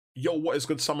Yo, what is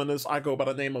good, summoners? I go by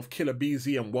the name of Killer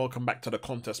Beezy, and welcome back to the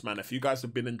contest, man. If you guys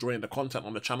have been enjoying the content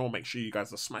on the channel, make sure you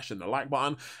guys are smashing the like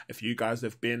button. If you guys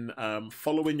have been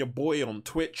following your boy on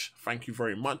Twitch, thank you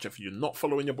very much. If you're not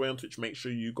following your boy on Twitch, make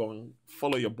sure you go and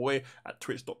follow your boy at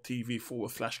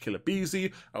twitch.tv/Killer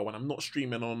Beezy. When I'm not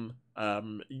streaming on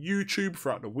YouTube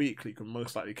throughout the week, you can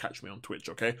most likely catch me on Twitch,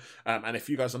 okay? And if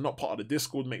you guys are not part of the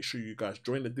Discord, make sure you guys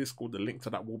join the Discord. The link to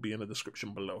that will be in the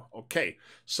description below, okay?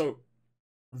 So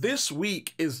this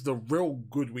week is the real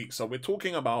good week. So we're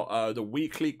talking about the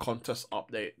weekly contest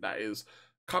update that is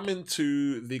coming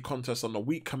to the contest on the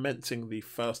week commencing the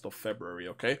 1st of February,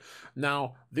 okay?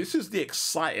 Now, this is the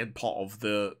exciting part of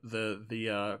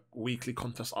the weekly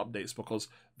contest updates, because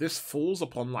this falls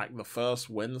upon like the first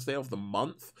Wednesday of the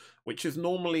month, which is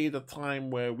normally the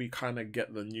time where we kind of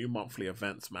get the new monthly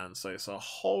events, man. So it's a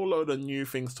whole load of new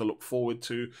things to look forward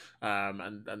to,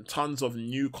 and tons of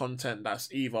new content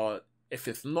that's either, if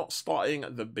it's not starting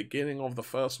at the beginning of the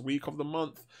first week of the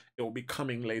month, it will be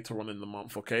coming later on in the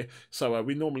month, okay? So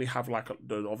we normally have like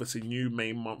the obviously new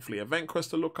main monthly event quest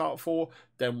to look out for.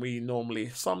 Then we normally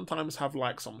sometimes have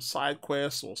like some side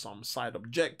quests or some side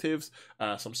objectives,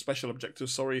 some special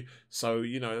objectives, sorry. So,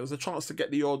 you know, there's a chance to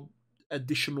get the odd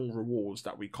additional rewards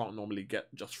that we can't normally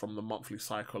get just from the monthly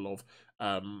cycle of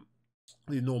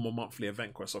the normal monthly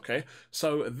event quest, okay?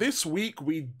 So this week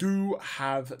we do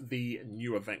have the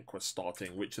new event quest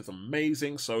starting, which is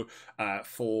amazing. So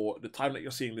for the time that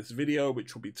you're seeing this video,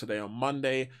 which will be today on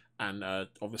Monday, and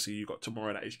obviously you got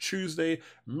tomorrow, that is Tuesday,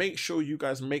 make sure you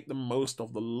guys make the most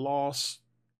of the last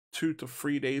 2 to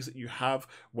 3 days that you have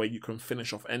where you can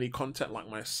finish off any content. Like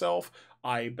myself,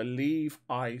 I believe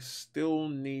I still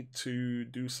need to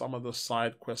do some of the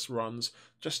side quest runs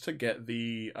just to get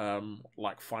the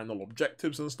like final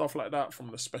objectives and stuff like that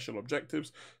from the special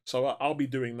objectives. So I'll be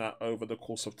doing that over the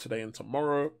course of today and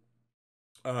tomorrow.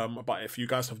 But if you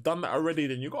guys have done that already,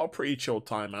 then you got a pretty chill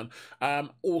time, man.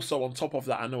 Also on top of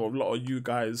that, I know a lot of you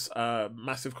guys,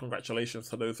 massive congratulations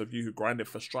to those of you who grinded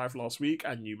for Strife last week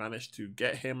and you managed to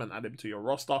get him and add him to your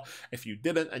roster. If you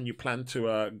didn't and you plan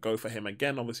to go for him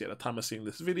again, obviously at the time of seeing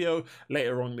this video,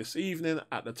 later on this evening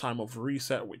at the time of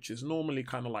reset, which is normally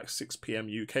kind of like 6 p.m.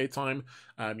 UK time,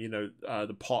 you know,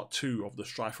 the part 2 of the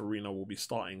Strife Arena will be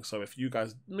starting. So if you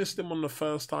guys missed him on the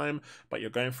first time, but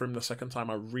you're going for him the second time,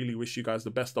 I really wish you guys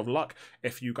the best of luck.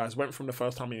 If you guys went from the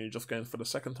first time and you're just going for the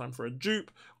second time for a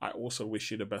dupe, I also wish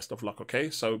you the best of luck, okay?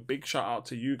 So big shout out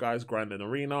to you guys grinding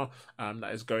Arena,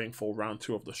 that is going for round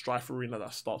 2 of the Strife Arena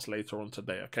that starts later on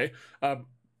today, okay?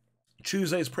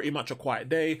 Tuesday is pretty much a quiet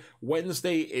day.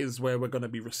 Wednesday is where we're going to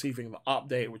be receiving the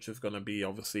update, which is going to be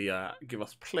obviously give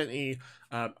us plenty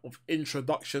of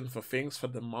introduction for things for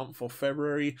the month of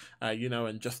February, you know,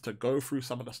 and just to go through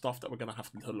some of the stuff that we're going to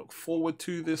have to look forward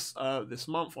to this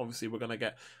month. Obviously, we're going to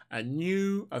get a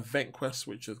new event quest,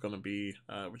 which is going to be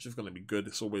good.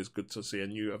 It's always good to see a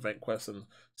new event quest and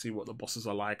see what the bosses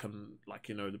are like, and like,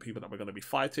 you know, the people that we're going to be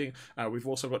fighting. We've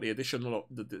also got the addition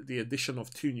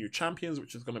of 2 new champions,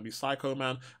 which is going to be Psycho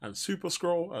Man and Super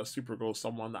Scroll. Super Scroll is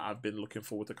someone that I've been looking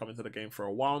forward to coming to the game for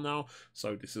a while now,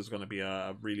 so this is going to be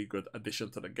a really good addition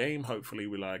to the game. Hopefully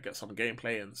we'll get some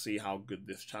gameplay and see how good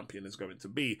this champion is going to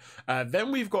be.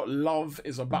 Then we've got Love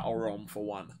is a Battle Realm for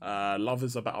one. Love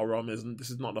is a Battle Realm. This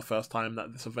is not the first time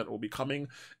that this event will be coming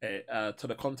to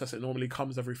the contest. It normally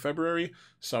comes every February,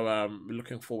 so we're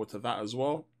looking forward to that as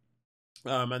well.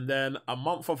 And then a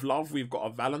month of love, we've got a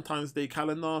Valentine's Day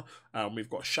calendar,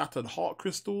 we've got Shattered Heart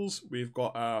Crystals, we've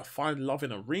got Find Love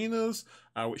in Arenas,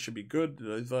 which should be good.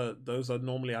 Those are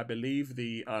normally, I believe,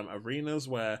 the arenas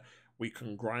where we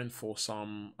can grind for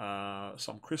some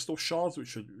crystal shards,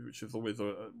 which is always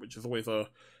a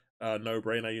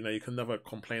no-brainer. You know, you can never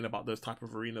complain about those type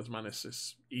of arenas, man. It's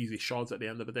just easy shards at the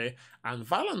end of the day. And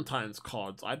Valentine's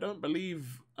cards, I don't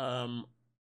believe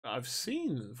I've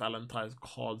seen Valentine's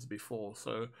cards before,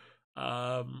 so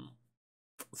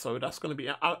so that's going to be,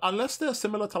 unless they're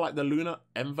similar to like the lunar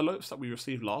envelopes that we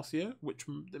received last year, which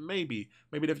maybe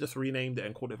they've just renamed it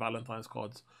and called it Valentine's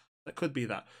cards. That could be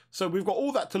that. So we've got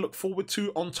all that to look forward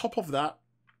to. On top of that,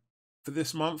 for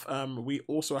this month, we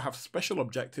also have special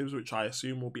objectives, which I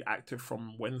assume will be active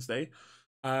from Wednesday.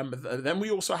 Then we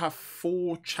also have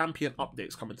 4 champion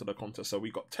updates coming to the contest. So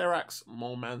we got Terax,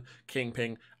 Moleman,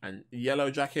 Kingpin, and Yellow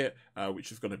Jacket,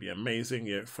 which is going to be amazing.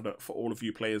 Yeah, for all of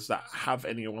you players that have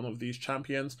any one of these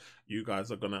champions, you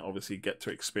guys are going to obviously get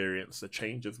to experience the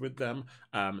changes with them.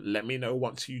 Let me know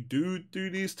once you do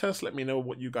these tests. Let me know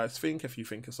what you guys think. If you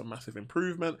think it's a massive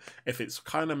improvement, if it's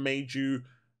kind of made you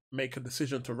make a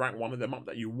decision to rank one of them up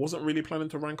that you wasn't really planning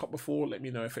to rank up before. Let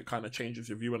me know if it kind of changes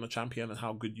your view on the champion and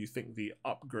how good you think the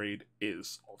upgrade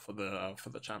is for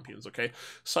the champions. Okay,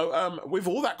 so with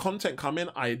all that content coming,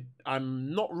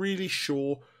 I'm not really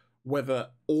sure whether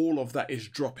all of that is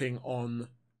dropping on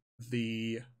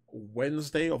the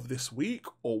Wednesday of this week,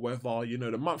 or whether, you know,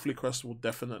 the monthly event quest will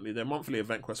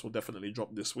definitely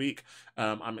drop this week.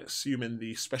 I'm assuming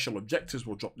the special objectives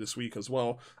will drop this week as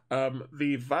well.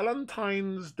 The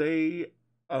Valentine's Day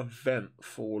event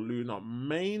for Luna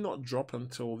may not drop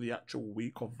until the actual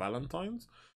week of Valentine's,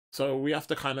 so we have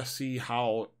to kind of see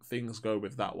how things go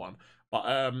with that one.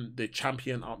 But the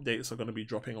champion updates are going to be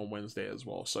dropping on Wednesday as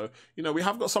well. So, you know, we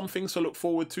have got some things to look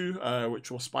forward to, which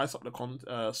will spice up the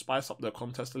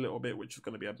contest a little bit, which is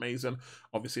going to be amazing.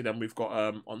 Obviously, then we've got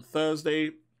on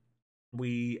Thursday,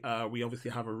 we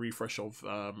obviously have a refresh of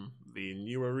the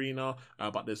new arena,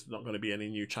 but there's not going to be any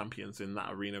new champions in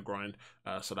that arena grind,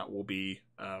 so that will be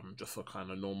just a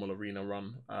kind of normal arena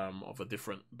run of a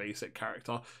different basic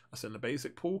character that's in the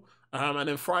basic pool. And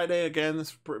then Friday, again,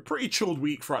 it's pretty chilled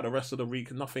week throughout the rest of the week,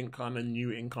 nothing kind of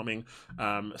new incoming,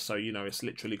 so, you know, it's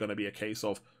literally going to be a case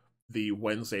of the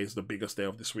Wednesday is the biggest day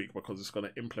of this week, because it's going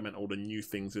to implement all the new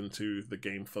things into the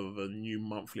game for the new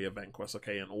monthly event quest,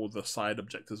 okay, and all the side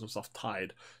objectives and stuff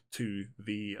tied to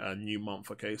the new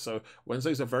month, okay. So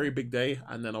Wednesday's a very big day,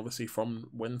 and then obviously from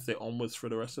Wednesday onwards for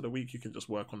the rest of the week, you can just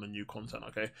work on the new content,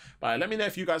 okay. But let me know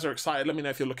if you guys are excited. Let me know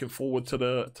if you're looking forward to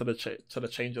the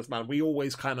changes, man. We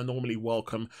always kind of normally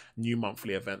welcome new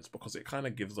monthly events because it kind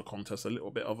of gives the contest a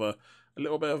little bit of a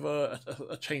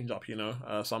change up, you know.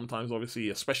 Sometimes,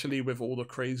 obviously, especially with all the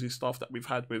crazy stuff that we've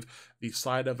had with the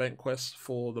side event quests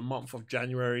for the month of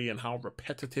January, and how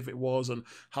repetitive it was, and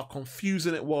how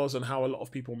confusing it was, and how a lot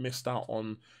of people missed out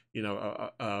on, you know,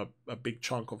 a big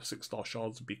chunk of 6-star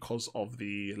shards because of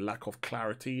the lack of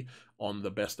clarity on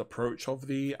the best approach of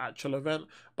the actual event.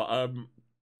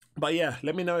 But yeah,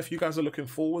 let me know if you guys are looking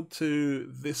forward to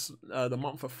this, the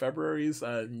month of February's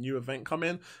new event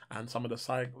coming, and some of the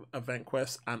side event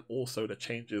quests, and also the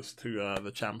changes to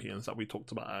the champions that we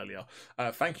talked about earlier.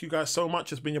 Thank you guys so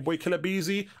much. It's been your boy Killer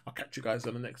Beezy. I'll catch you guys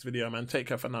in the next video, man. Take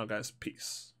care for now, guys.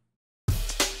 Peace.